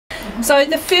So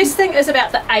the first thing is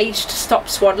about the age to stop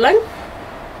swaddling.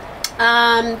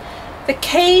 The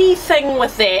key thing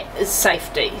with that is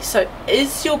safety. So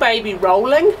is your baby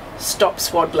rolling? Stop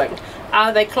swaddling.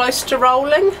 Are they close to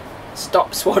rolling?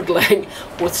 Stop swaddling,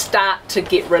 or start to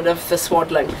get rid of the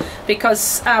swaddling,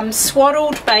 because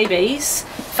swaddled babies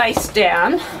face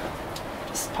down,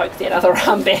 just poke that other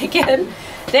arm back in,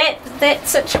 that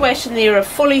situation there of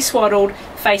fully swaddled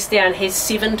face down has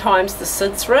 7 times the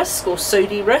SIDS risk or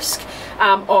SUDI risk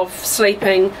of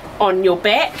sleeping on your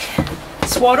back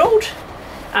swaddled,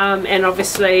 and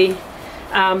obviously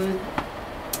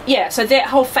yeah, so that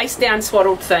whole face down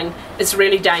swaddled thing is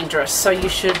really dangerous. So you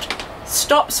should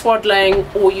stop swaddling,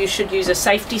 or you should use a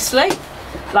safety sleep.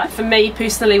 Like for me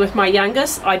personally with my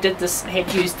youngest, I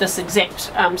had used this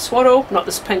exact swaddle, not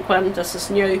this pink one, this is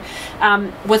new,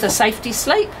 with a safety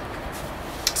sleep.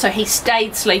 So he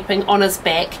stayed sleeping on his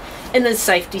back in his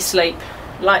safety sleep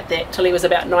like that till he was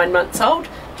about 9 months old.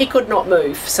 He could not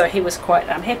move, so he was quite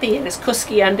happy, and his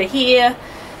kusky under here,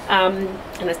 and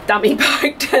his dummy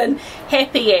poked in,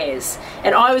 happy as.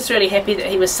 And I was really happy that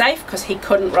he was safe, because he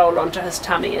couldn't roll onto his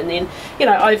tummy. And then, you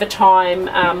know, over time,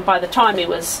 by the time he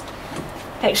was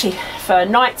actually, for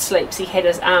night sleeps he had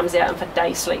his arms out, and for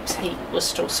day sleeps he was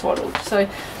still swaddled. So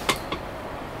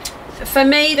for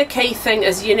me the key thing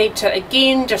is you need to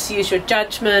again just use your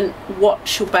judgment,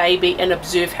 watch your baby and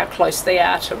observe how close they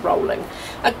are to rolling.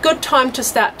 A good time to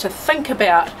start to think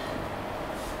about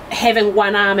having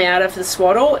one arm out of the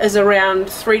swaddle is around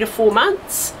 3 to 4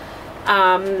 months.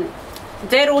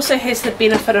 That also has the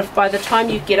benefit of, by the time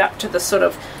you get up to the sort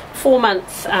of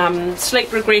 4-month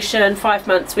sleep regression, 5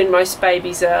 months when most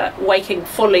babies are waking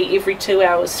fully every 2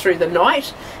 hours through the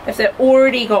night, if they've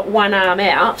already got one arm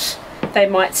out, they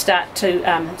might start to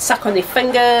suck on their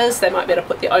fingers, they might be able to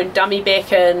put their own dummy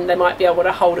back in, they might be able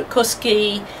to hold a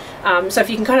kusky. So if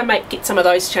you can kind of get some of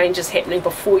those changes happening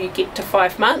before you get to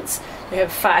 5 months, you have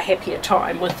a far happier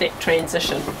time with that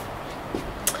transition.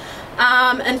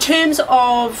 In terms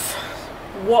of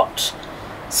what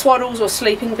swaddles or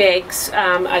sleeping bags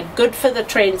are good for the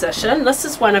transition, this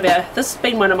has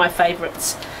been one of my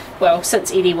favourites, well,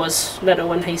 since Eddie was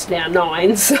little, and he's now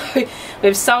 9. So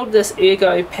we've sold this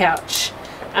ergo pouch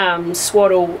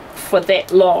swaddle for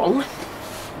that long.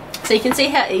 So you can see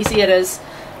how easy it is.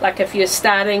 Like if you're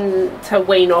starting to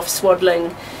wean off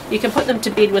swaddling, you can put them to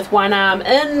bed with one arm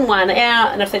in, one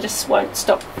out, and if they just won't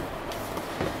stop,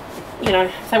 you know,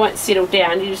 if they won't settle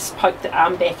down, you just poke the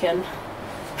arm back in,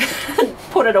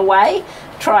 put it away,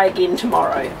 try again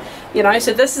tomorrow. You know,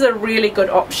 so this is a really good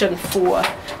option for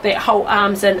that whole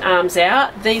arms in, arms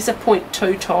out. These are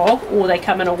 0.2 tog, or they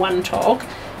come in a 1 tog.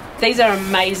 These are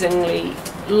amazingly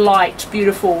light,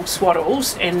 beautiful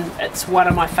swaddles, and it's one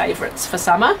of my favourites for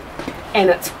summer. And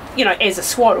it's, you know, as a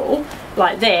swaddle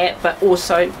like that, but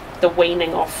also the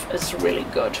weaning off is really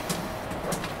good.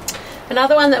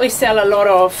 Another one that we sell a lot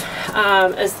of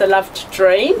is the Love to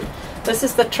Dream. This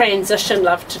is the Transition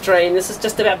Love to Dream. This is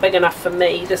just about big enough for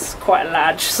me. This is quite a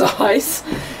large size.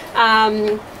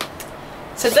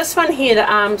 So this one here,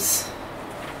 the arms,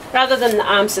 rather than the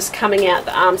arms just coming out,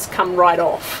 the arms come right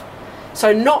off.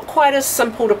 So not quite as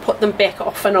simple to put them back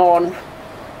off and on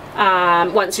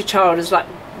once your child is like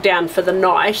down for the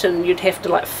night, and you'd have to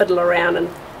like fiddle around and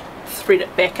thread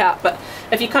it back up. But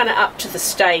if you're kind of up to the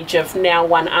stage of now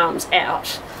one arm's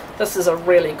out, this is a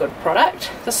really good product.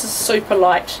 This is super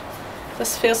light.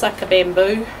 This feels like a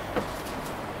bamboo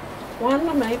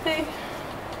one, maybe.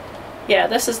 Yeah,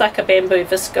 this is like a bamboo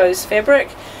viscose fabric,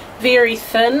 very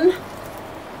thin,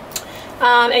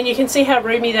 and you can see how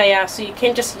roomy they are. So you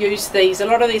can just use these. A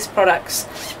lot of these products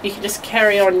you can just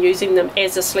carry on using them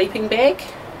as a sleeping bag.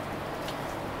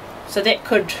 So that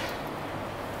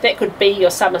could be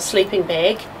your summer sleeping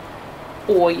bag,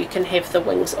 or you can have the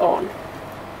wings on.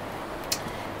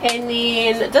 And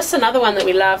then this is another one that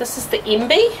we love. This is the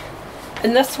Emby,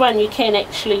 and this one you can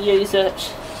actually use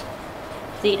it.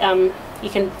 You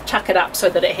can tuck it up so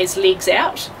that it has legs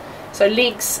out. So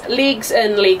legs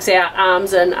in, legs out,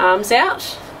 arms in, arms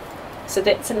out. So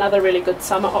that's another really good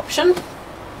summer option.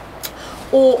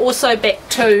 Or also back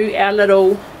to our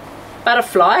little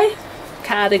butterfly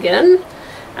cardigan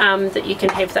that you can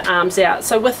have the arms out.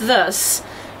 So with this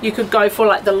you could go for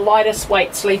like the lightest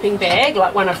weight sleeping bag,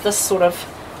 like one of this sort of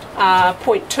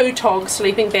 0.2 tog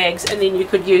sleeping bags, and then you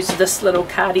could use this little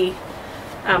cardi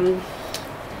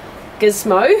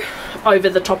gizmo over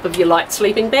the top of your light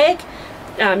sleeping bag.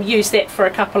 Use that for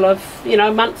a couple of, you know,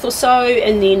 a month or so,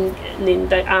 and then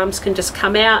the arms can just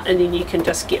come out, and then you can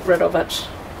just get rid of it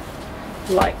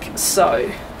like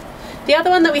so. The other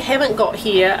one that we haven't got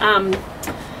here,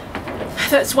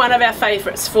 that's one of our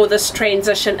favourites for this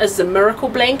transition is the Miracle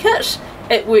blanket.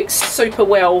 It works super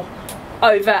well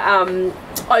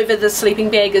over the sleeping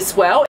bag as well.